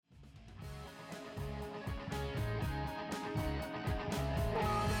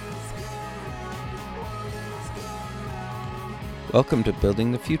Welcome to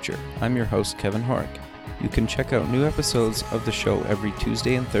Building the Future. I'm your host, Kevin Horick. You can check out new episodes of the show every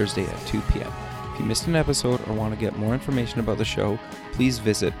Tuesday and Thursday at 2 p.m. If you missed an episode or want to get more information about the show, please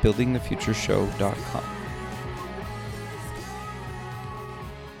visit buildingthefutureshow.com.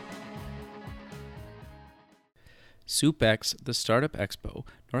 SoupX, the Startup Expo,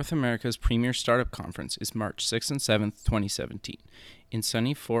 North America's premier startup conference, is March 6th and 7th, 2017, in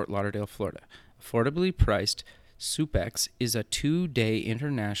sunny Fort Lauderdale, Florida. Affordably priced, SoupX is a 2-day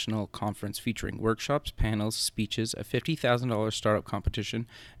international conference featuring workshops, panels, speeches, a $50,000 startup competition,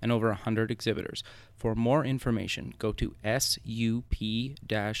 and over 100 exhibitors. For more information, go to sup-x.org.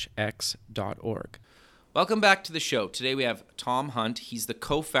 Welcome back to the show. Today we have Tom Hunt. He's the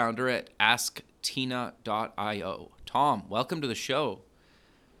co-founder at AskTina.io. Tom, welcome to the show.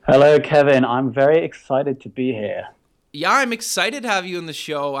 Hello, Kevin. I'm very excited to be here. Yeah, I'm excited to have you on the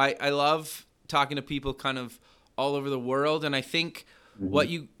show. I love talking to people kind of all over the world, and I think what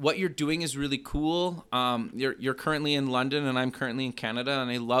you're doing is really cool. You're currently in London, and I'm currently in Canada,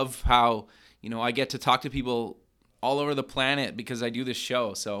 and I love how I get to talk to people all over the planet because I do this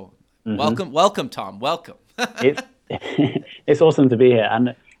show. So welcome, Tom. Welcome. It's awesome to be here,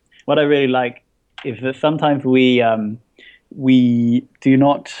 and what I really like is that sometimes we do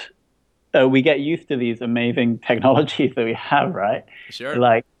not we get used to these amazing technologies that we have, right? Sure.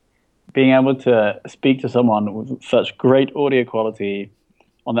 Like being able to speak to someone with such great audio quality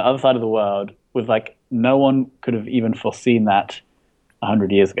on the other side of the world was like no one could have even foreseen that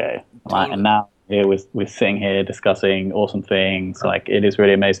 100 years ago. Right? Totally. And now here we're sitting here discussing awesome things. Like it is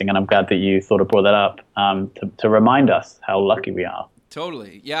really amazing, and I'm glad that you sort of brought that up to remind us how lucky we are.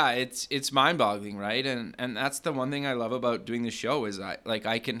 Totally. Yeah, it's mind-boggling, right? And that's the one thing I love about doing the show is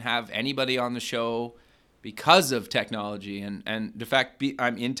I can have anybody on the show because of technology and the fact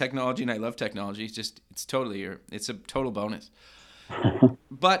I'm in technology and I love technology. It's a total bonus.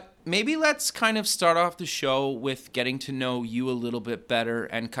 But maybe let's kind of start off the show with getting to know you a little bit better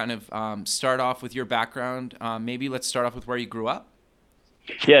and kind of start off with your background. Maybe let's start off with where you grew up.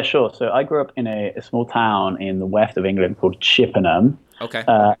 Yeah, sure. So I grew up in a small town in the west of England called Chippenham. Okay.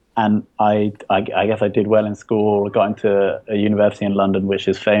 And I guess I did well in school. I got into a university in London, which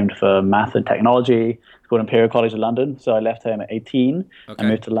is famed for math and technology. It's called Imperial College of London. So I left home at 18 and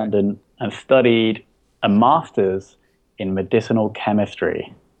moved to London and studied a master's in medicinal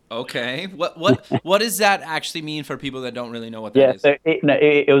chemistry. Okay. What does that actually mean for people that don't really know what that is? So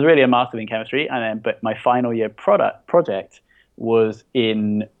it was really a master's in chemistry, but my final year project was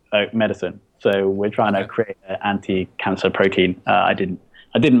in medicine. So we're trying to create an anti-cancer protein. I didn't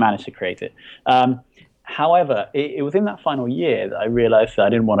manage to create it. However, it was in that final year that I realized that I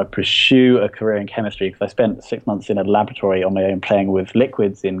didn't want to pursue a career in chemistry because I spent 6 months in a laboratory on my own playing with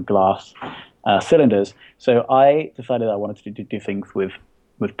liquids in glass cylinders. So I decided I wanted to do things with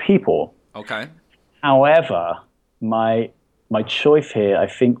people. Okay. However, my choice here, I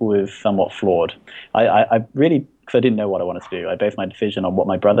think, was somewhat flawed. I really, because I didn't know what I wanted to do, I based my decision on what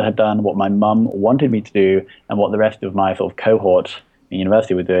my brother had done, what my mum wanted me to do, and what the rest of my sort of cohort in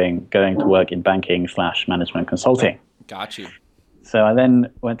university were doing, going to work in banking/management consulting. Got you. So I then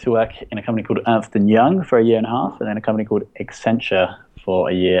went to work in a company called Ernst & Young for a year and a half, and then a company called Accenture for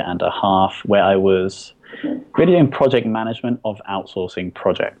a year and a half, where I was really doing project management of outsourcing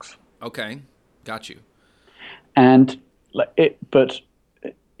projects. Okay, got you. And but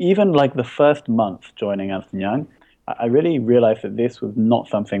even like the first month joining Ernst & Young, I really realized that this was not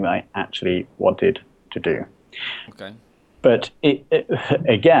something that I actually wanted to do. Okay. But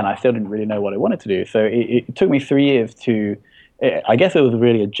again, I still didn't really know what I wanted to do. So it took me 3 years I guess it was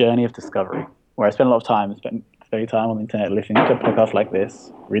really a journey of discovery, where I spent a lot of time, spending time on the internet, listening to podcasts like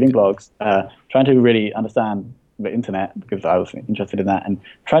this, reading blogs, trying to really understand the internet because I was interested in that, and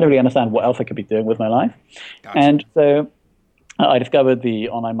trying to really understand what else I could be doing with my life. Gotcha. And so I discovered the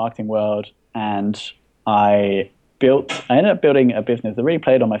online marketing world, and I ended up building a business that really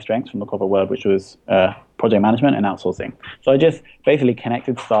played on my strengths from the corporate world, which was project management and outsourcing. So I just basically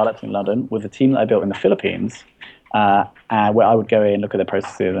connected startups in London with a team that I built in the Philippines, where I would go in, look at their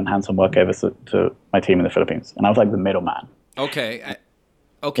processes, and hand some work over to my team in the Philippines. And I was like the middleman. Okay.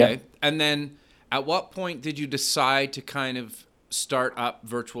 Yeah. And then at what point did you decide to kind of start up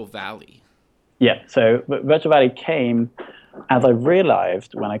Virtual Valley? Yeah, so Virtual Valley came as I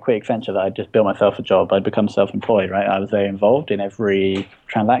realized when I quit Accenture that I'd just built myself a job. I'd become self-employed, right? I was very involved in every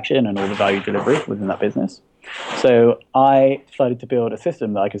transaction and all the value delivery within that business. So I decided to build a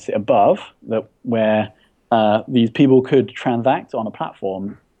system that I could sit above, where these people could transact on a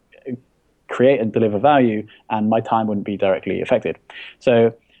platform, create and deliver value, and my time wouldn't be directly affected.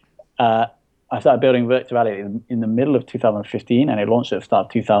 So I started building Virtual Valley in the middle of 2015, and it launched at the start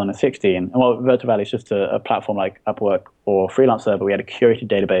of 2016. And well, Virtual Valley is just a platform like Upwork or Freelancer, but we had a curated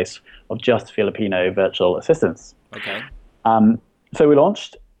database of just Filipino virtual assistants. Okay. So we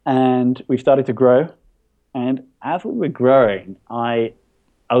launched, and we started to grow. And as we were growing, I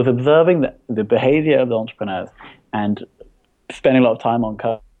was observing the behavior of the entrepreneurs and spending a lot of time on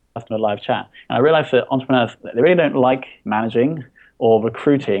customer live chat. And I realized that entrepreneurs, they really don't like managing or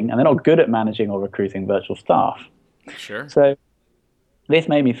recruiting, and they're not good at managing or recruiting virtual staff. Sure. So this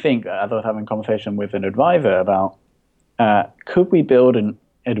made me think, as I was having a conversation with an advisor about, could we build an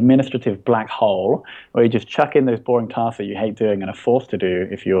administrative black hole where you just chuck in those boring tasks that you hate doing and are forced to do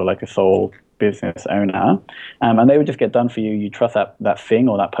if you're like a sole business owner, and they would just get done for you. You trust that thing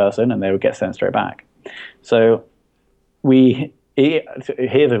or that person, and they would get sent straight back. So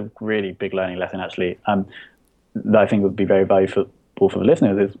here's a really big learning lesson, actually, that I think would be very valuable for the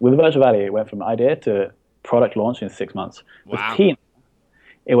listeners. Is with Virtual Valley, it went from idea to product launch in 6 months. Wow. With Tina,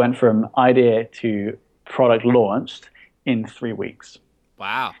 it went from idea to product launched in 3 weeks.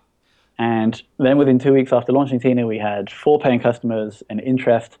 Wow. And then within 2 weeks after launching Tina, we had 4 paying customers and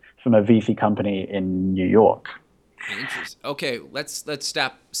interest from a VC company in New York. Interesting. Okay, let's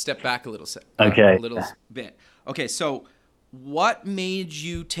step back a little bit. Okay, so what made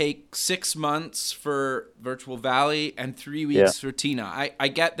you take 6 months for Virtual Valley and 3 weeks for Tina? I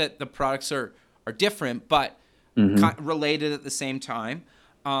get that the products are different, but related at the same time.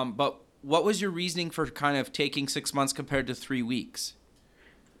 But what was your reasoning for kind of taking 6 months compared to 3 weeks?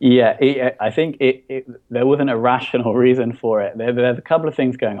 Yeah, I think there wasn't a rational reason for it. There's a couple of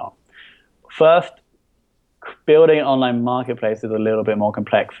things going on. First, building an online marketplace is a little bit more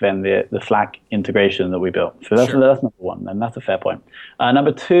complex than the Slack integration that we built. So that's number one, and that's a fair point.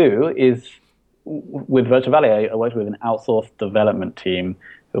 Number two is with Virtual Valley, I worked with an outsourced development team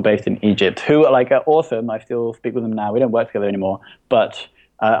who are based in Egypt, who are awesome. I still speak with them now. We don't work together anymore, but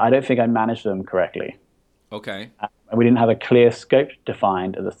I don't think I managed them correctly. Okay. And we didn't have a clear scope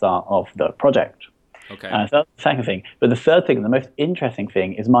defined at the start of the project. Okay. So that's the second thing. But the third thing, and the most interesting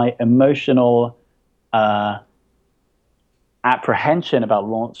thing, is my emotional apprehension about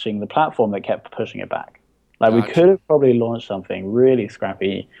launching the platform that kept pushing it back. We could have probably launched something really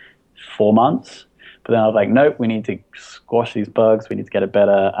scrappy 4 months, but then I was like, nope, we need to squash these bugs. We need to get it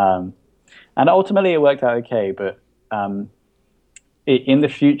better. And ultimately, it worked out okay. But in the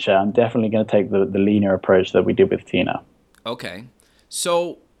future, I'm definitely going to take the leaner approach that we did with Tina. Okay.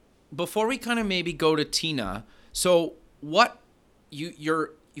 So before we kind of maybe go to Tina, so what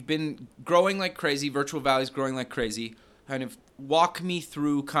you've been growing like crazy, Virtual Valley's growing like crazy. Kind of walk me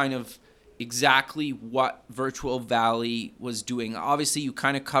through kind of exactly what Virtual Valley was doing. Obviously, you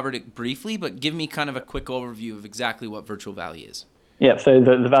kind of covered it briefly, but give me kind of a quick overview of exactly what Virtual Valley is. Yeah, so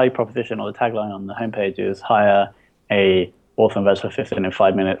the value proposition or the tagline on the homepage is hire a awesome virtual assistant in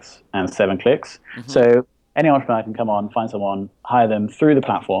 5 minutes and 7 clicks. Mm-hmm. So any entrepreneur can come on, find someone, hire them through the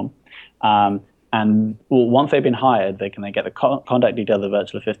platform. And once they've been hired, they can then get the contact details of the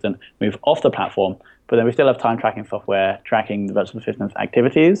virtual assistant, move off the platform. But then we still have time tracking software tracking the virtual assistant's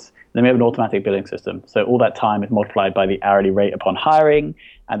activities. Then we have an automatic billing system. So all that time is multiplied by the hourly rate upon hiring,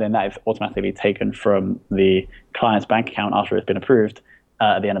 and then that is automatically taken from the client's bank account after it's been approved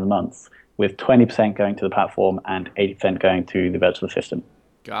at the end of the month, with 20% going to the platform and 80% going to the virtual assistant.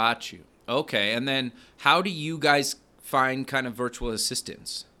 Got you. Okay, and then how do you guys find kind of virtual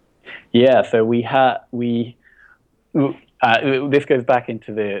assistants? Yeah, so this goes back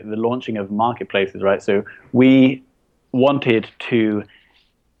into the launching of marketplaces, right? So we wanted to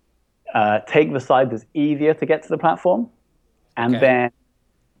take the side that's easier to get to the platform and then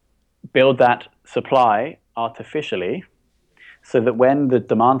build that supply artificially so that when the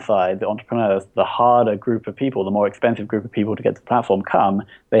demand side, the entrepreneurs, the harder group of people, the more expensive group of people to get to the platform come,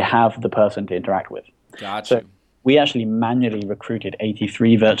 they have the person to interact with. Gotcha. So we actually manually recruited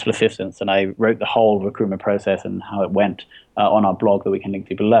 83 virtual assistants, and I wrote the whole recruitment process and how it went on our blog that we can link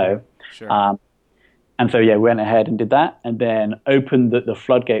to below. Sure. And so, we went ahead and did that, and then opened the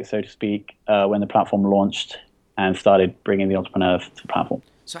floodgates, so to speak, when the platform launched and started bringing the entrepreneurs to the platform.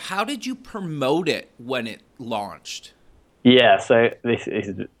 So how did you promote it when it launched? Yeah, so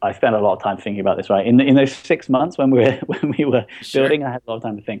I spent a lot of time thinking about this, right? In those 6 months when we were Sure. building, I had a lot of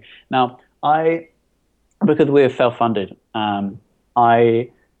time to think. Now, because we're self-funded, I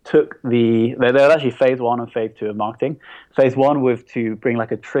took there was actually phase 1 and phase 2 of marketing. Phase 1 was to bring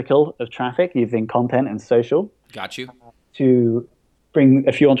like a trickle of traffic using content and social. Got you. To bring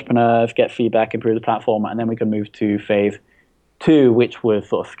a few entrepreneurs, get feedback, improve the platform, and then we can move to phase 2, which was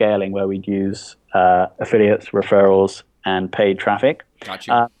sort of scaling, where we'd use affiliates, referrals, and paid traffic. Got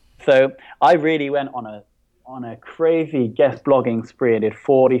you. So I really went on a crazy guest blogging spree. I did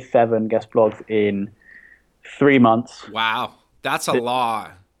 47 guest blogs in 3 months. Wow, that's a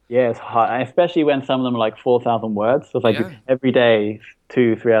lot. Yeah, it's hard, especially when some of them are like 4,000 words. So it's like Yeah. every day,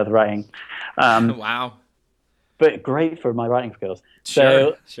 2, 3 hours writing. Um, Wow. but great for my writing skills.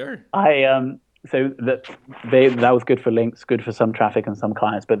 Sure. So Sure. so that was good for links, good for some traffic and some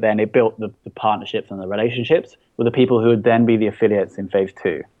clients. But then it built the partnerships and the relationships with the people who would then be the affiliates in phase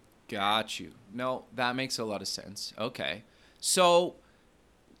two. Got you. No, that makes a lot of sense. Okay. So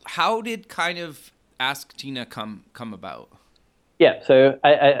how did kind of Ask Tina come about? Yeah, so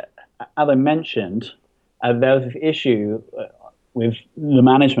as I mentioned, there was this issue with the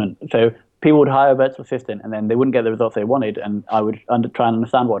management. So people would hire a virtual assistant, and then they wouldn't get the results they wanted, and I would try and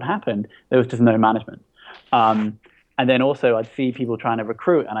understand what happened. There was just no management. And then also I'd see people trying to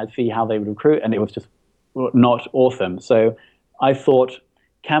recruit, and I'd see how they would recruit, and it was just not awesome. So I thought,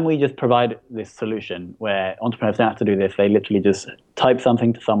 can we just provide this solution where entrepreneurs don't have to do this? They literally just type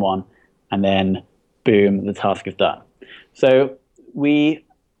something to someone, and then boom, the task is done. So we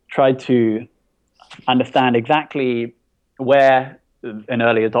tried to understand exactly where an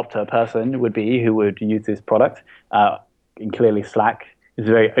early adopter person would be who would use this product. And clearly Slack is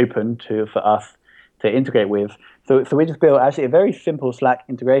very open for us to integrate with. So we just built actually a very simple Slack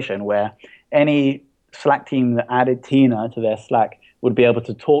integration where any Slack team that added Tina to their Slack would be able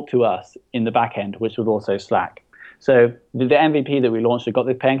to talk to us in the back end, which was also Slack. So the MVP that we launched that got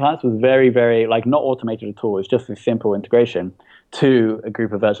this paying clients was very, very, like, not automated at all. It's just a simple integration to a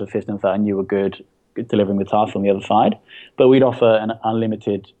group of virtual assistants that I knew were good delivering the task on the other side. But we'd offer an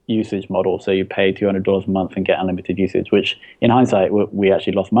unlimited usage model. So you pay $200 a month and get unlimited usage, which in hindsight we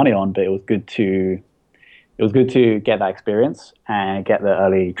actually lost money on, but it was good to get that experience and get the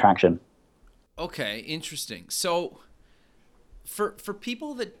early traction. Okay, interesting. So for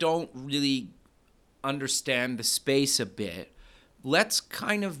people that don't really understand the space a bit, let's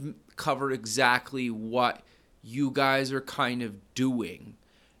kind of cover exactly what you guys are kind of doing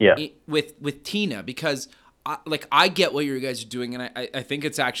with Tina, because I get what you guys are doing, and I think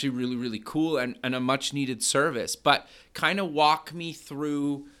it's actually really, really cool and a much needed service. But kind of walk me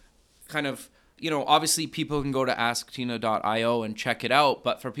through kind of, obviously people can go to asktina.io and check it out,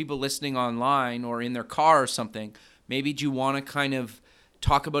 but for people listening online or in their car or something, maybe do you want to kind of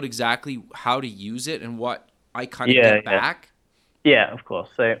talk about exactly how to use it and what I kind of get back? Yeah, of course.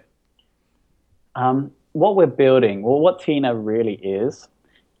 So what we're building, well, what Tina really is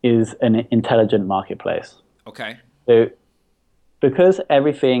an intelligent marketplace. Okay. So because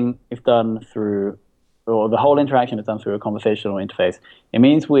everything is done through, or the whole interaction is done through a conversational interface, it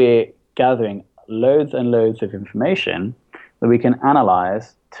means we're gathering loads and loads of information that we can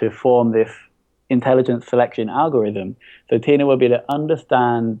analyze to form this intelligent selection algorithm. So Tina will be able to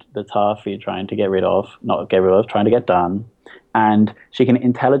understand the task you're trying to trying to get done. And she can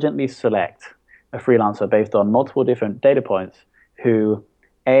intelligently select a freelancer based on multiple different data points who,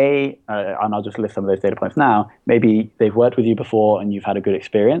 and I'll just list some of those data points now, maybe they've worked with you before and you've had a good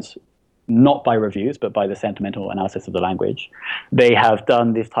experience, not by reviews, but by the sentimental analysis of the language. They have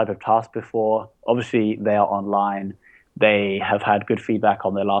done this type of task before. Obviously, they are online. They have had good feedback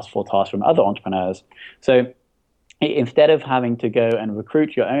on their last 4 tasks from other entrepreneurs. So instead of having to go and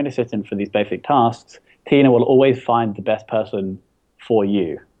recruit your own assistant for these basic tasks, Tina will always find the best person for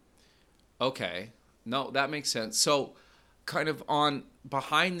you. Okay. No, that makes sense. So kind of on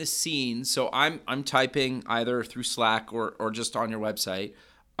behind the scenes, so I'm typing either through Slack or just on your website,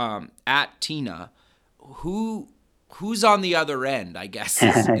 at Tina. Who's on the other end, I guess,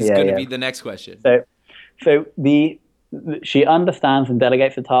 is going to be the next question. So she understands and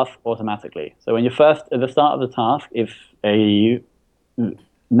delegates the task automatically. So when you're first at the start of the task, it's a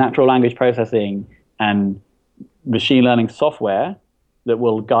natural language processing and machine learning software that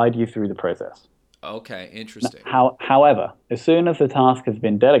will guide you through the process. Okay, interesting. However, as soon as the task has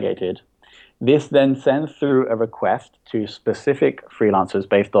been delegated, this then sends through a request to specific freelancers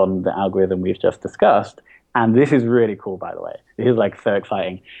based on the algorithm we've just discussed. And this is really cool, by the way. This is like so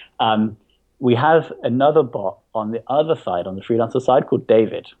exciting. We have another bot on the other side, on the freelancer side, called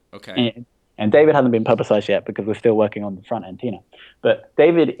David. Okay. And David hasn't been publicized yet because we're still working on the front end, Tina. But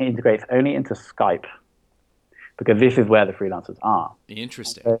David integrates only into Skype because this is where the freelancers are.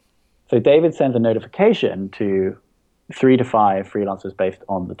 Interesting. So David sends a notification to 3 to 5 freelancers based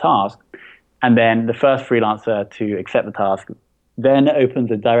on the task. And then the first freelancer to accept the task then opens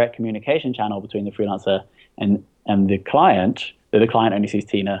a direct communication channel between the freelancer and the client. So the client only sees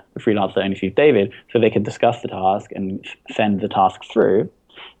Tina, the freelancer only sees David, so they can discuss the task and send the task through.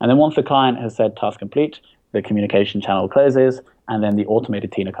 And then once the client has said task complete, the communication channel closes, and then the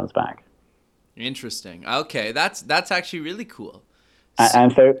automated Tina comes back. Interesting. Okay, that's actually really cool.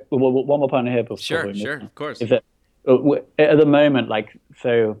 And so one more point here before Sure, we move on, of course. is that at the moment, like,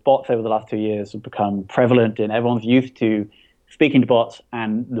 so bots over the last 2 years have become prevalent, and everyone's used to speaking to bots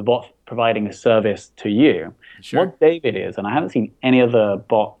and the bots providing a service to you. Sure. What David is, and I haven't seen any other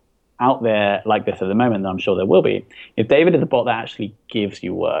bot out there like this at the moment, and I'm sure there will be, is David is a bot that actually gives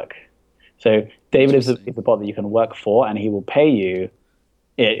you work. So David is a bot that you can work for, and he will pay you.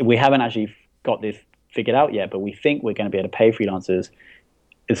 We haven't actually got this figured out yet, but we think we're going to be able to pay freelancers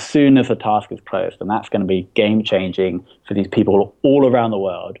as soon as the task is closed, and that's going to be game changing for these people all around the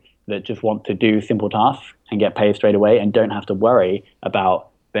world that just want to do simple tasks and get paid straight away and don't have to worry about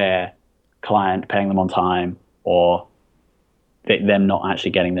their client paying them on time or them not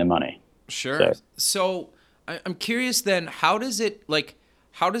actually getting their money. Sure. So I'm curious then, how does it,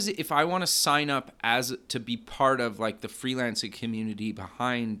 if I want to sign up as to be part of like the freelancing community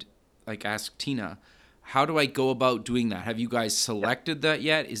behind like Ask Tina, how do I go about doing that? Have you guys selected that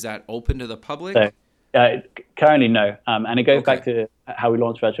yet? Is that open to the public? So, currently, no. And it goes back to how we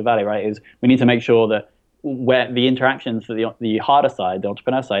launched Virtual Valley, right? Is we need to make sure that where the interactions that the harder side, the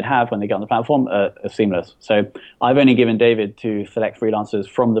entrepreneur side, have when they get on the platform are seamless. So I've only given David to select freelancers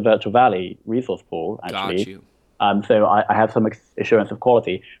from the Virtual Valley resource pool, actually. Got you. So I have some assurance of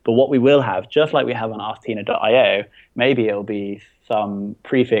quality. But what we will have, just like we have on AskTina.io, maybe it'll be some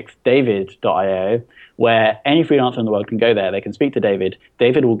prefix David.io, where any freelancer in the world can go there. They can speak to David.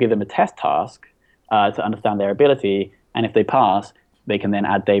 David will give them a test task to understand their ability. And if they pass, they can then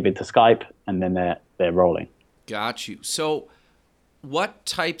add David to Skype, and then they're rolling. Got you. So what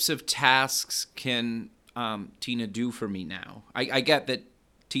types of tasks can Tina do for me now? I get that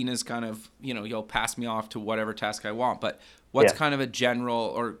Tina's kind of, you'll pass me off to whatever task I want, but what's kind of a general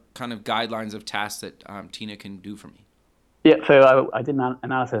or kind of guidelines of tasks that Tina can do for me? Yeah, so I did an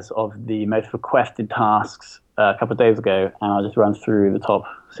analysis of the most requested tasks a couple of days ago, and I'll just run through the top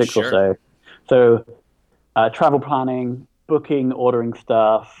 6 or so. So travel planning, booking, ordering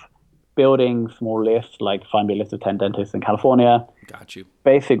stuff, building small lists, like find me a list of 10 dentists in California. Got you.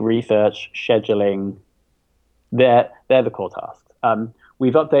 Basic research, scheduling, they're the core tasks.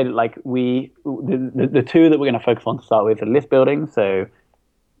 We've updated, the two that we're going to focus on to start with are list building. So,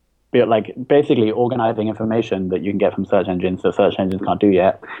 basically organizing information that you can get from search engines that search engines can't do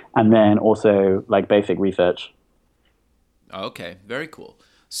yet. And then also, basic research. Okay, very cool.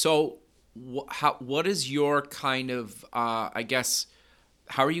 So, what is your kind of, how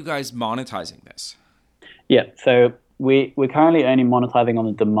are you guys monetizing this? Yeah, so we're currently only monetizing on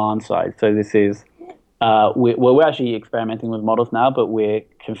the demand side. So this is, we're actually experimenting with models now, but we're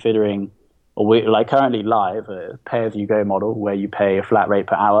considering, or we're currently live, a pay-as-you-go model where you pay a flat rate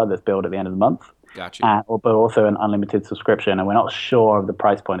per hour that's billed at the end of the month. Gotcha. But also an unlimited subscription, and we're not sure of the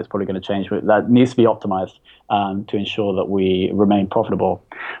price point. It's probably going to change. That needs to be optimized to ensure that we remain profitable.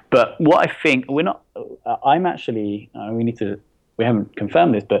 But what I think, we haven't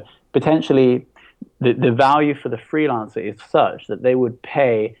confirmed this, but potentially the value for the freelancer is such that they would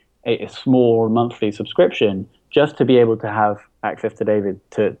pay a small monthly subscription just to be able to have access to David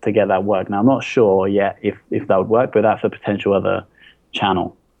to get that work. Now, I'm not sure yet if that would work, but that's a potential other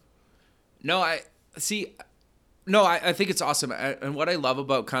channel. I think it's awesome. And what I love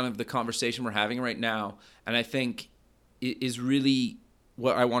about kind of the conversation we're having right now, and I think is really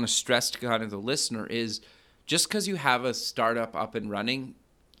what I want to stress to kind of the listener, is just because you have a startup up and running,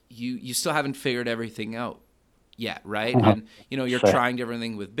 you still haven't figured everything out yet, right? And you're trying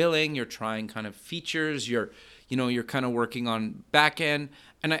everything with billing, you're trying kind of features, you're kind of working on back end,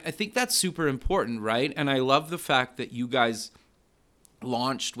 and I think that's super important, right? And I love the fact that you guys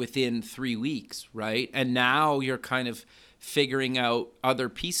launched within 3 weeks, right? And now you're kind of figuring out other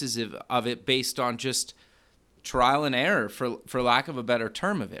pieces of it based on just trial and error, for lack of a better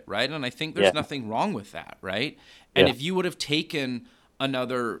term of it, right? And I think there's nothing wrong with that, right? And if you would have taken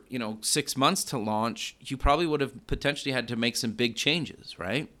another 6 months to launch, you probably would have potentially had to make some big changes,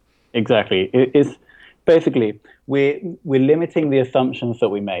 right? Exactly. It's basically we're limiting the assumptions that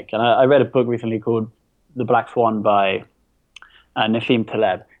we make. And I read a book recently called The Black Swan by Nassim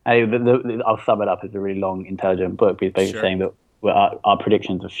Taleb. I'll sum it up. It's a really long, intelligent book. But he's basically saying that our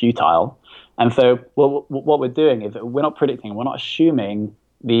predictions are futile. And so what we're doing is we're not predicting, we're not assuming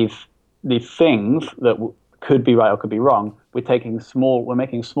these things that could be right or could be wrong. We're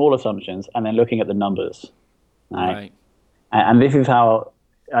making small assumptions and then looking at the numbers. Right. And this is how,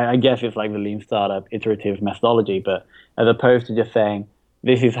 I guess it's like the lean startup iterative methodology, but as opposed to just saying,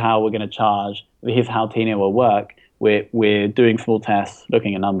 this is how we're going to charge, this is how Tina will work, we're doing small tests,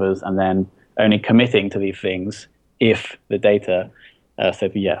 looking at numbers, and then only committing to these things if the data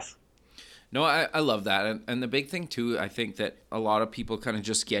says yes. No, I love that. And the big thing, too, I think that a lot of people kind of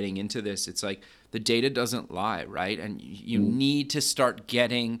just getting into this, it's like the data doesn't lie, right? And you need to start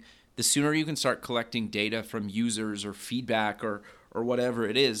getting, the sooner you can start collecting data from users or feedback or whatever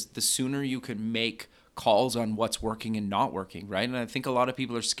it is, the sooner you can make calls on what's working and not working, right? And I think a lot of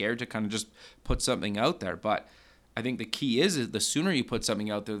people are scared to kind of just put something out there. But I think the key is the sooner you put something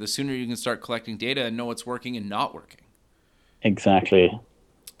out there, the sooner you can start collecting data and know what's working and not working. Exactly.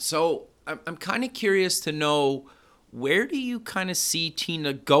 So I'm kind of curious to know, where do you kind of see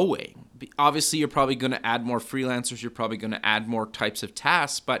Tina going? Obviously, you're probably going to add more freelancers. You're probably going to add more types of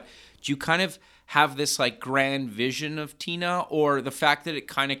tasks. But do you kind of have this like grand vision of Tina, or the fact that it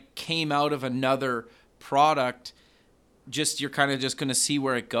kind of came out of another product, just you're kind of just going to see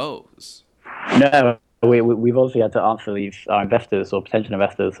where it goes? No, we've obviously had to answer these. Our investors or potential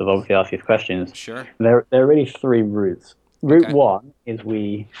investors have obviously asked these questions. Sure. There are really three routes. Route one is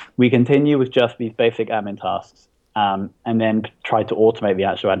we continue with just these basic admin tasks, and then try to automate the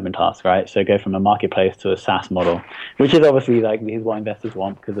actual admin tasks, right? So go from a marketplace to a SaaS model, which is obviously like is what investors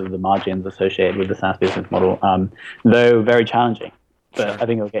want because of the margins associated with the SaaS business model, though very challenging. But I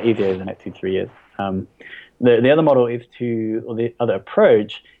think it'll get easier over the next 2-3 years. The other model is or the other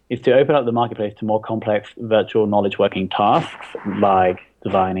approach is to open up the marketplace to more complex virtual knowledge working tasks like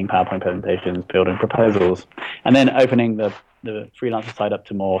designing PowerPoint presentations, building proposals, and then opening the freelancer side up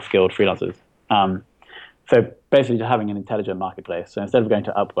to more skilled freelancers. So basically just having an intelligent marketplace. So instead of going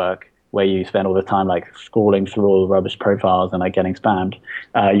to Upwork, where you spend all the time like scrolling through all the rubbish profiles and like getting spammed,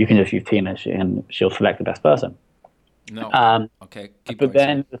 you can just use Tina and she'll select the best person. No. Okay. Keep but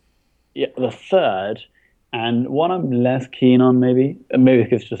then the third, and one I'm less keen on maybe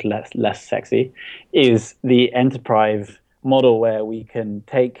because it's just less sexy, is the enterprise model where we can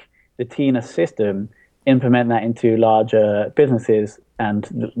take the Tina system, implement that into larger businesses,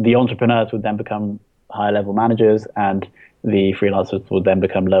 and the entrepreneurs would then become higher level managers, and the freelancers would then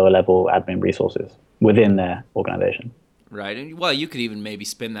become lower level admin resources within their organization. Right. And well, you could even maybe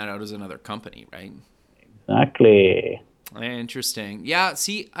spin that out as another company, right? Exactly. Interesting. Yeah,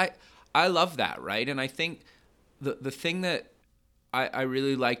 see, I love that, right? And I think the thing that I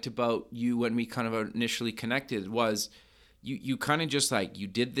really liked about you when we kind of initially connected was you kind of just like,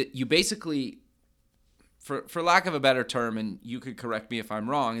 you basically, for lack of a better term, and you could correct me if I'm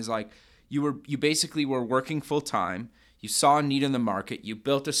wrong, is like you basically were working full time, you saw a need in the market, you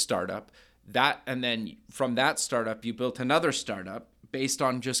built a startup, and then from that startup you built another startup based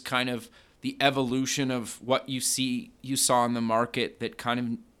on just kind of the evolution of what you saw in the market that kind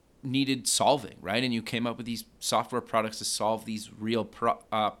of needed solving, right? And you came up with these software products to solve these real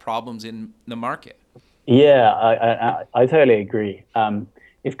problems in the market. Yeah, I totally agree.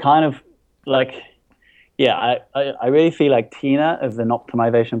 It's kind of like, yeah, I really see like Tina as an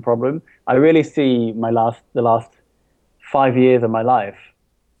optimization problem. I really see the last 5 years of my life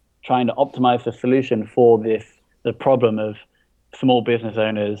trying to optimize the solution for the problem of small business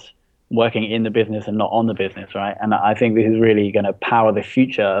owners working in the business and not on the business, right? And I think this is really going to power the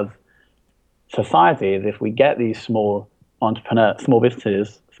future of society, is if we get these small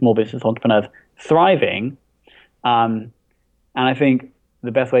business entrepreneurs thriving. And I think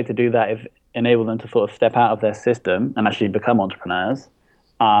the best way to do that is enable them to sort of step out of their system and actually become entrepreneurs.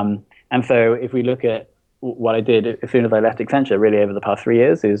 And so if we look at what I did as soon as I left Accenture, really over the past 3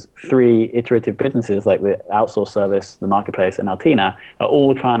 years, is 3 iterative businesses like the outsource service, the marketplace, and Altina are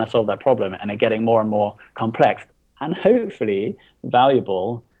all trying to solve that problem and are getting more and more complex and hopefully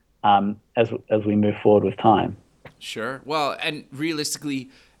valuable as we move forward with time. Sure. Well, and realistically,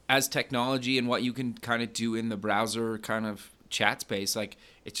 as technology and what you can kind of do in the browser kind of chat space, like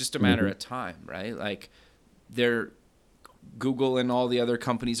it's just a matter of time, right? Like Google and all the other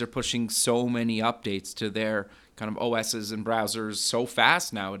companies are pushing so many updates to their kind of OSs and browsers so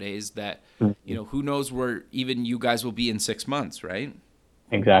fast nowadays that, who knows where even you guys will be in 6 months, right?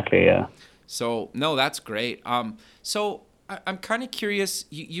 Exactly, yeah. So, no, that's great. So I'm kind of curious,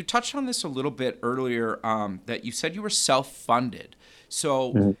 you touched on this a little bit earlier, that you said you were self-funded.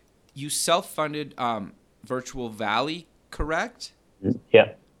 So you self-funded Virtual Valley, correct?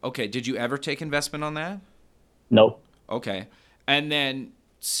 Yeah. Okay, did you ever take investment on that? Nope. Okay. And then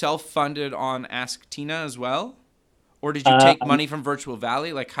self-funded on Ask Tina as well? Or did you take money from Virtual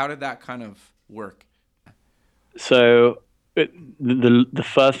Valley? Like, how did that kind of work? So the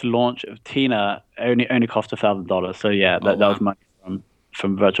first launch of Tina only cost $1,000. So yeah, that was money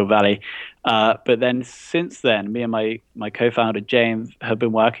from Virtual Valley. But then since then, me and my co-founder James have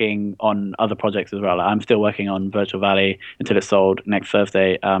been working on other projects as well. I'm still working on Virtual Valley until it's sold next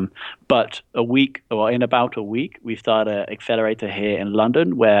Thursday. But in about a week, we start an accelerator here in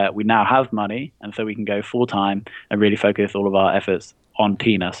London where we now have money, and so we can go full time and really focus all of our efforts on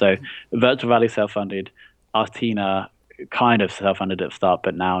Tina. So Virtual Valley self-funded, our Tina kind of self-funded at the start,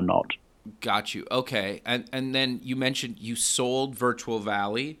 but now not. Got you. Okay. And then you mentioned you sold Virtual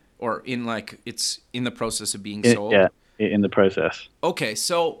Valley, or it's in the process of being sold? Yeah, in the process. Okay.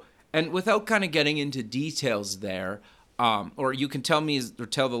 So, and without kind of getting into details there, or you can tell me or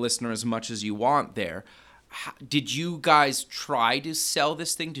tell the listener as much as you want there, did you guys try to sell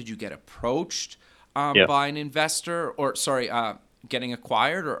this thing? Did you get approached by an investor, or getting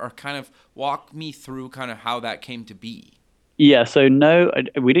acquired, or kind of walk me through kind of how that came to be? Yeah, so no,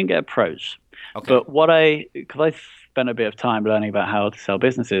 we didn't get approached. Okay. But because I spent a bit of time learning about how to sell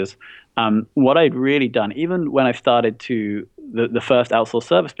businesses, what I'd really done, even when I started the first outsourced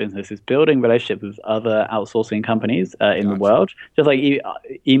service business, is building relationships with other outsourcing companies in the world. Just like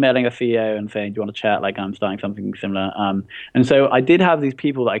emailing a CEO and saying, do you want to chat? Like, I'm starting something similar. And so I did have these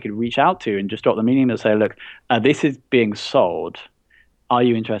people that I could reach out to and just drop them an email and say, look, this is being sold. Are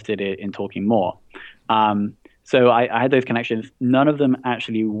you interested in talking more? So I had those connections. None of them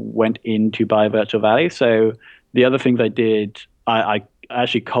actually went in to buy Virtual Valley. So the other things I did, I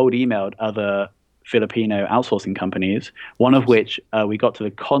actually cold emailed other Filipino outsourcing companies, one of which we got to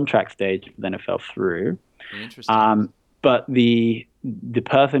the contract stage, but then it fell through. Interesting. But the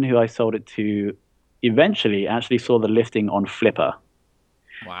person who I sold it to eventually actually saw the listing on Flipper.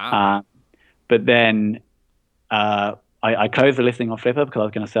 Wow. But then I closed the listing on Flipper because I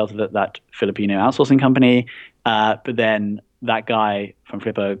was going to sell to that Filipino outsourcing company. But then that guy from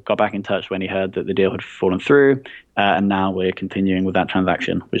Flipper got back in touch when he heard that the deal had fallen through. And now we're continuing with that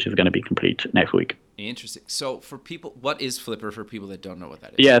transaction, which is going to be complete next week. Interesting. So for people, what is Flipper for people that don't know what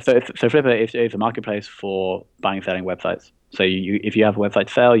that is? Yeah, so Flipper is a marketplace for buying and selling websites. So if you have a website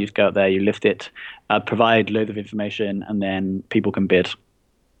to sell, you just go out there, you list it, provide loads of information, and then people can bid.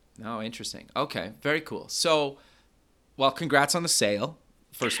 Oh, interesting. Okay, very cool. So, well, congrats on the sale,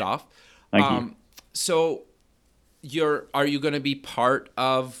 first off. Thank you. So are you going to be part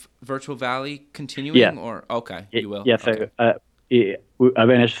of Virtual Valley continuing? Yeah. Or okay, you will. Yeah. So okay. I've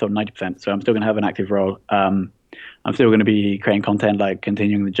only actually sold 90%, so I'm still going to have an active role. I'm still going to be creating content, like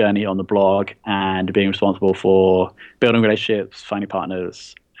continuing the journey on the blog and being responsible for building relationships, finding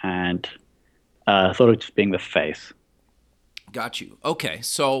partners, and sort of just being the face. Got you. Okay.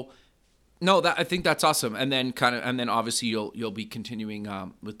 So no, I think that's awesome. And then obviously you'll be continuing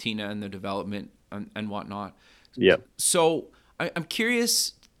with Tina and the development and whatnot. Yep. So I'm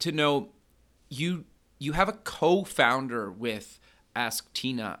curious to know, you have a co-founder with Ask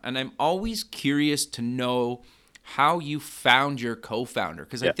Tina, and I'm always curious to know how you found your co-founder,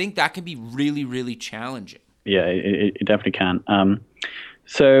 because I think that can be really, really challenging. Yeah, it definitely can.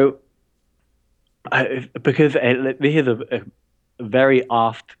 Because here's a very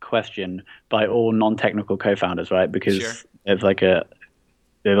asked question by all non-technical co-founders, right? Because there's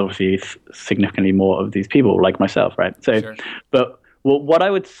obviously significantly more of these people like myself, right? So, but what I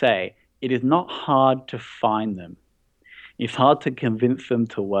would say, it is not hard to find them. It's hard to convince them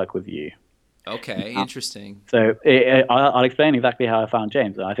to work with you. Okay, interesting. So I'll explain exactly how I found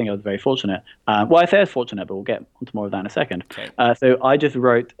James. I think I was very fortunate. I say I was fortunate, but we'll get onto more of that in a second. Okay. So I just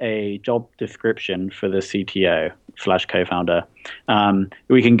wrote a job description for the CTO/co-founder.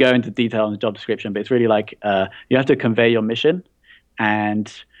 We can go into detail on the job description, but it's really like you have to convey your mission,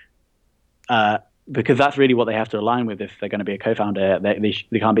 and because that's really what they have to align with if they're going to be a co-founder.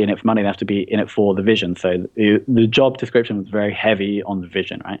 They can't be in it for money. They have to be in it for the vision. So the job description was very heavy on the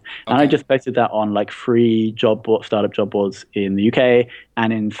vision, right? Okay. And I just posted that on like free startup job boards in the UK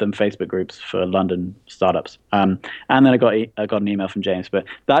and in some Facebook groups for London startups. And then I got an email from James. But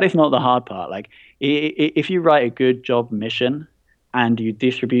that is not the hard part. Like if you write a good job mission and you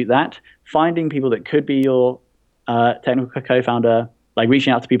distribute that, finding people that could be your technical co-founder, like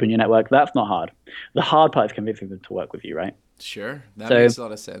reaching out to people in your network, that's not hard. The hard part is convincing them to work with you, right? Sure. That makes a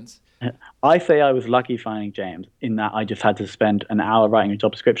lot of sense. I say I was lucky finding James in that I just had to spend an hour writing a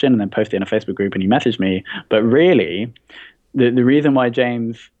job description and then post it in a Facebook group and he messaged me. But really, the reason why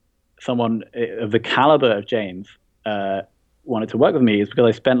James, someone of the caliber of James, wanted to work with me is because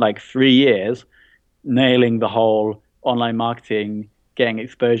I spent like 3 years nailing the whole online marketing, getting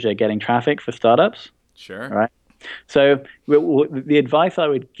exposure, getting traffic for startups. Sure. Right. So the advice I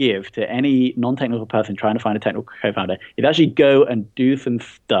would give to any non-technical person trying to find a technical co-founder is actually go and do some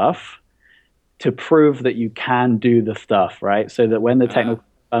stuff to prove that you can do the stuff, right? So that when the technical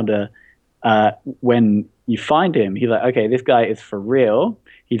founder, when you find him, he's like, okay, this guy is for real.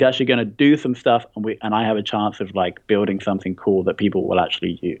 He's actually going to do some stuff, and I have a chance of like building something cool that people will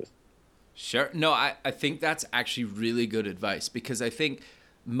actually use. Sure. No, I think that's actually really good advice, because I think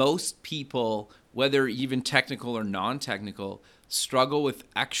most people, whether even technical or non-technical, struggle with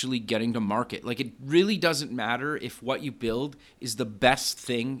actually getting to market. Like, it really doesn't matter if what you build is the best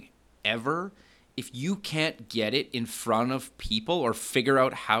thing ever. If you can't get it in front of people or figure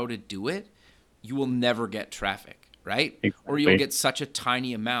out how to do it, you will never get traffic, right? Exactly. Or you'll get such a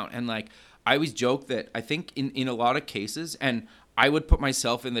tiny amount. And like, I always joke that I think in a lot of cases, and I would put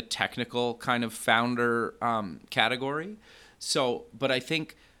myself in the technical kind of founder category. So, but I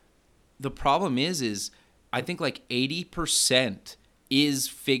think the problem is I think like 80% is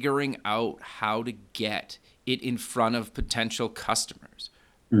figuring out how to get it in front of potential customers,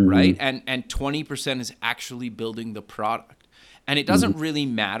 right? And 20% is actually building the product. And it doesn't really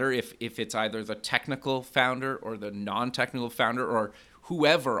matter if it's either the technical founder or the non-technical founder or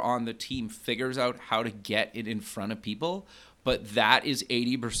whoever on the team figures out how to get it in front of people, but that is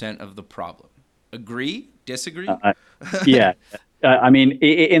 80% of the problem. Agree? Disagree? Yeah. I mean,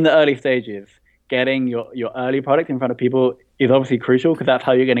 in the early stages, getting your early product in front of people is obviously crucial, because that's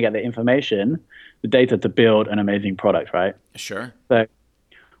how you're going to get the information, the data to build an amazing product, right? Sure. So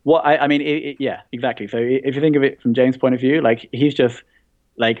what I mean, yeah, exactly. So if you think of it from James' point of view, like he's just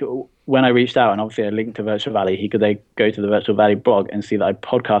like, when I reached out and obviously I linked to Virtual Valley, he could go to the Virtual Valley blog and see that I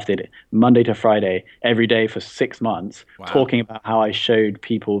podcasted Monday to Friday every day for 6 months, talking about how I showed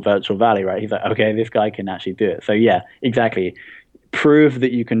people Virtual Valley, right? He's like, okay, this guy can actually do it. So yeah, exactly. Prove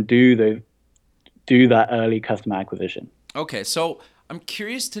that you can do that early customer acquisition. Okay, so I'm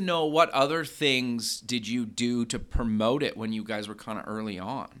curious to know, what other things did you do to promote it when you guys were kind of early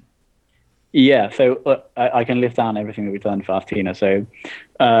on? Yeah, so I can list down everything that we've done for Argentina. So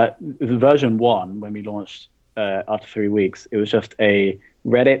the version 1, when we launched after 3 weeks, it was just a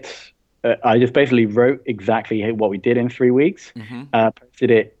Reddit. I just basically wrote exactly what we did in 3 weeks,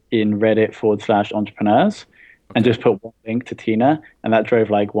 posted it in Reddit /entrepreneurs, and just put one link to Tina, and that drove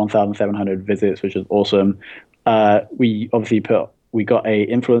like 1,700 visits, which was awesome. We got a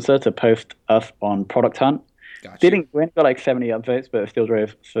influencer to post us on Product Hunt. Gotcha. We only got like 70 upvotes, but it still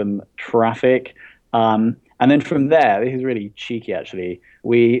drove some traffic. And then from there, this is really cheeky actually.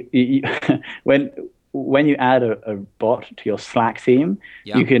 When you add a bot to your Slack theme,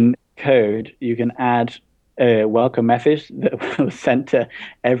 you can add a welcome message that was sent to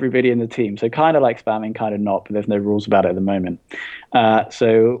everybody in the team. So kind of like spamming, kind of not, but there's no rules about it at the moment.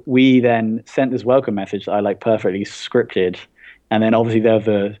 So we then sent this welcome message that I like perfectly scripted. And then obviously there's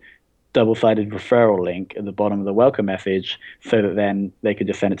a double-sided referral link at the bottom of the welcome message, so that then they could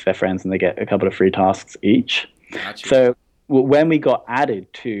just send it to their friends and they get a couple of free tasks each. Gotcha. So when we got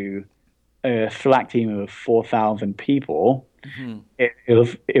added to a Slack team of 4,000 people, it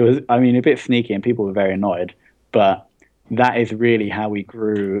was I mean, a bit sneaky, and people were very annoyed, but that is really how we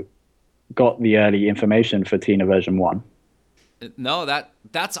got the early information for Tina version 1. No,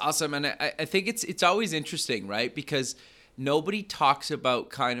 that's awesome. And I think it's always interesting, right? Because nobody talks about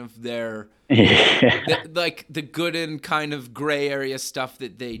kind of their like the good and kind of gray area stuff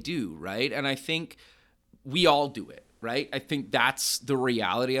that they do, right? And I think we all do it, right? I think that's the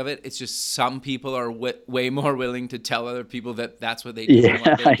reality of it. It's just some people are way more willing to tell other people that that's what they do and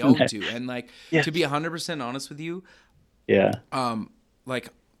what they don't do. And like, to be 100% honest with you, like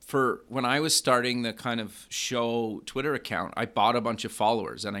for when I was starting the kind of show Twitter account, I bought a bunch of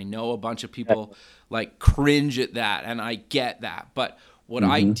followers, and I know a bunch of people like cringe at that, and I get that. But what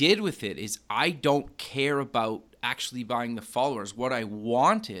I did with it is I don't care about actually buying the followers. What I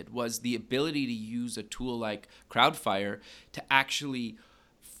wanted was the ability to use a tool like Crowdfire to actually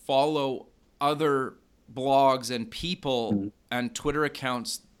follow other blogs and people and Twitter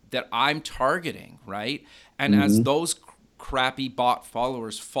accounts that I'm targeting, right? And as those crappy bot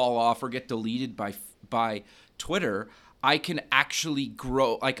followers fall off or get deleted by Twitter, I can actually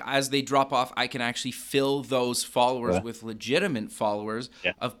grow, like as they drop off, I can actually fill those followers with legitimate followers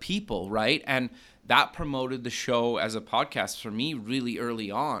of people, right? And that promoted the show as a podcast for me really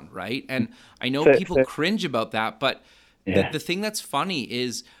early on, right? And I know people cringe about that, but the thing that's funny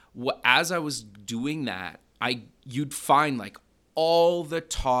is as I was doing that, you'd find like all the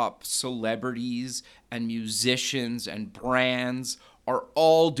top celebrities and musicians and brands are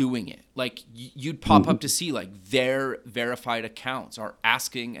all doing it. Like you'd pop up to see like their verified accounts are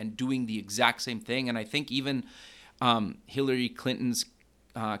asking and doing the exact same thing. And I think even Hillary Clinton's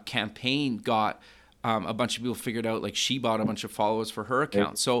campaign got A bunch of people figured out like she bought a bunch of followers for her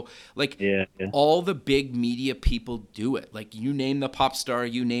account. So like Yeah. all the big media people do it. Like you name the pop star,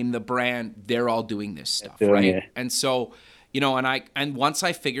 you name the brand, they're all doing this stuff, Doing right? it. And so, and once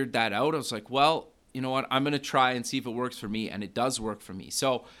I figured that out, I was like, well, you know what? I'm going to try and see if it works for me, and it does work for me.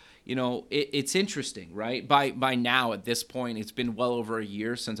 So, it's interesting, right? By now, at this point, it's been well over a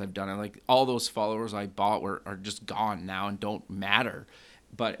year since I've done it. Like all those followers I bought are just gone now and don't matter.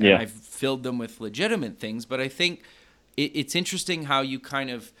 But and I've filled them with legitimate things. But I think it's interesting how you kind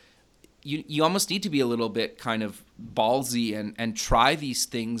of you almost need to be a little bit kind of ballsy and try these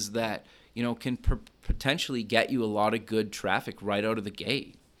things that can potentially get you a lot of good traffic right out of the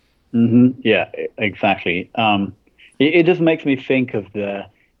gate. Mm-hmm. Yeah, exactly. It just makes me think of the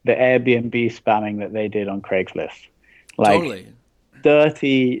Airbnb spamming that they did on Craigslist. Like, totally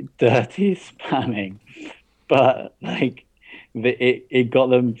dirty spamming, but like it got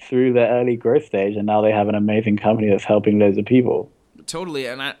them through their early growth stage, and now they have an amazing company that's helping loads of people. Totally,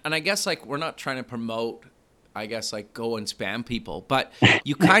 and I guess like we're not trying to promote, I guess like go and spam people, but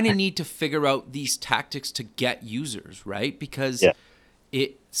you kind of need to figure out these tactics to get users, right? Because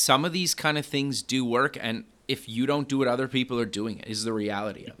some of these kind of things do work, and if you don't do it, other people are doing it. Is the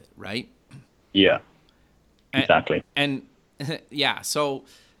reality of it, right? Yeah, exactly. And yeah, so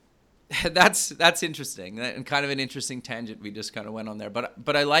that's interesting and kind of an interesting tangent we just kind of went on there.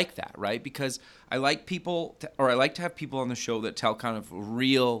 But I like that, right? Because I like I like to have people on the show that tell kind of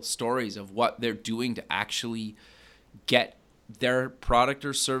real stories of what they're doing to actually get their product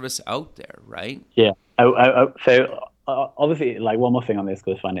or service out there, right? Yeah. So obviously, like one more thing on this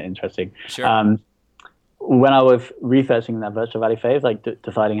because I find it interesting. Sure. When I was researching that Virtual Valley phase, like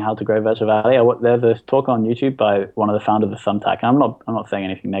deciding how to grow Virtual Valley, there's a talk on YouTube by one of the founders of Thumbtack, and I'm not saying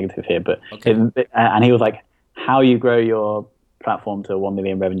anything negative here, but and he was like, how you grow your platform to 1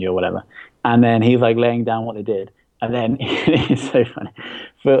 million revenue or whatever, and then he's like laying down what they did, and then it's so funny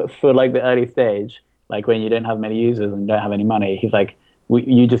for like the early stage, like when you don't have many users and don't have any money, he's like,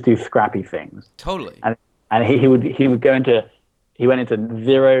 you just do scrappy things. Totally. And he would go into. He went into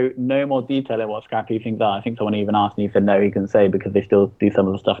no more detail on what scrappy things are. I think someone even asked, and he said no, he can say because they still do some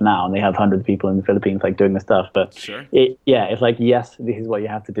of the stuff now, and they have hundreds of people in the Philippines like doing the stuff. But sure. It's like, yes, this is what you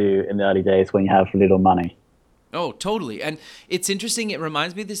have to do in the early days when you have little money. Oh, totally. And it's interesting. It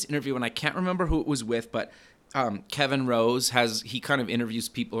reminds me of this interview, and I can't remember who it was with, but Kevin Rose he kind of interviews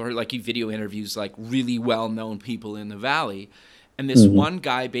people, or like he video interviews like really well-known people in the Valley. And this one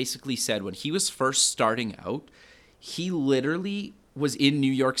guy basically said when he was first starting out, he literally was in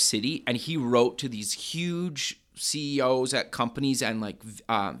New York City and he wrote to these huge CEOs at companies and like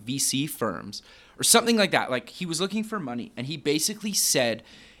VC firms or something like that. Like he was looking for money, and he basically said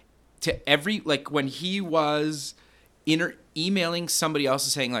to when he was emailing somebody else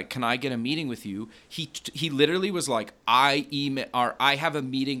and saying like, can I get a meeting with you? He literally was like, I have a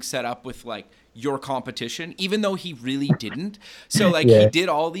meeting set up with like your competition, even though he really didn't. So like he did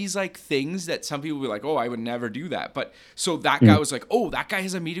all these like things that some people were like, oh, I would never do that. But so that guy was like, oh, that guy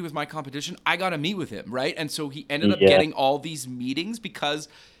has a meeting with my competition, I got to meet with him, right? And so he ended up getting all these meetings because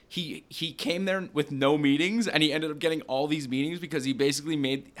he came there with no meetings, and he ended up getting all these meetings because he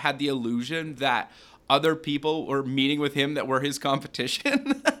basically had the illusion that other people were meeting with him that were his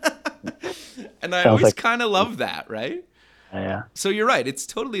competition. And I always kind of love that, right? Yeah. So you're right. It's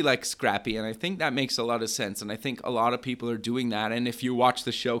totally like scrappy, and I think that makes a lot of sense. And I think a lot of people are doing that. And if you watch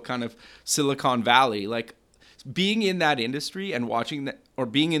the show, kind of Silicon Valley, like being in that industry and watching that, or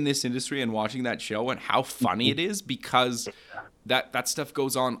being in this industry and watching that show, and how funny it is because that stuff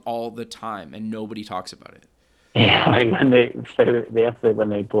goes on all the time and nobody talks about it. Yeah, like when the episode when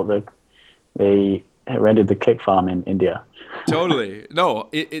they rented the click farm in India. Totally. No,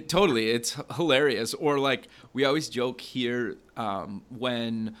 it totally. It's hilarious. Or like we always joke here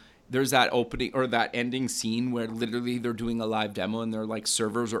when there's that opening or that ending scene where literally they're doing a live demo and their like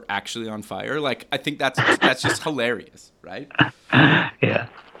servers are actually on fire. Like I think that's just hilarious, right? Yeah.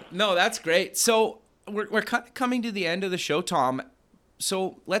 No, that's great. So we're kind of coming to the end of the show, Tom.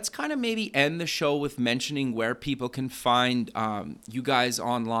 So let's kind of maybe end the show with mentioning where people can find you guys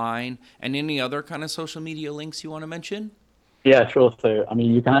online and any other kind of social media links you want to mention. Yeah, sure. So, I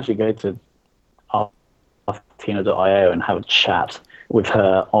mean, you can actually go to Tina.io and have a chat with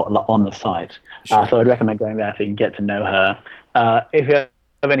her on the site. Sure. So I'd recommend going there so you can get to know her. If you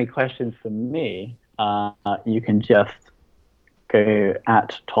have any questions for me, you can just go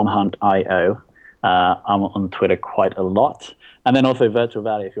at TomHunt.io. I'm on Twitter quite a lot. And then also Virtual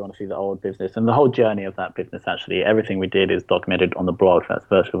Valley if you want to see the old business and the whole journey of that business. Actually, everything we did is documented on the blog. That's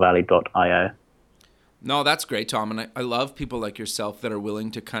virtualvalley.io. No, that's great, Tom. And I love people like yourself that are willing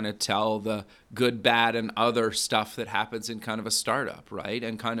to kind of tell the good, bad, and other stuff that happens in kind of a startup, right?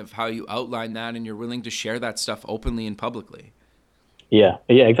 And kind of how you outline that, and you're willing to share that stuff openly and publicly. Yeah,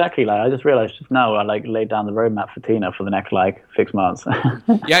 exactly. Like I just realized just now, I like laid down the roadmap for Tina for the next like 6 months.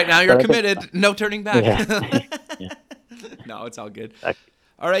 Yeah, now you're committed. No turning back. Yeah. No, it's all good. Exactly.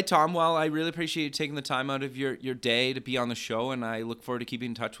 All right, Tom. Well, I really appreciate you taking the time out of your day to be on the show, and I look forward to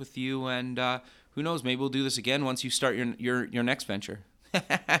keeping in touch with you. And who knows, maybe we'll do this again once you start your next venture.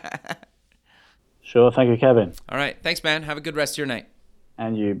 Sure. Thank you, Kevin. All right. Thanks, man. Have a good rest of your night.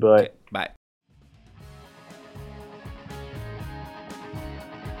 And you. Bye. Okay, bye.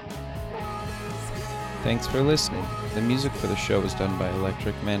 Thanks for listening. The music for the show is done by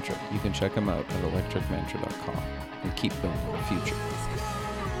Electric Mantra. You can check them out at electricmantra.com and keep building the future.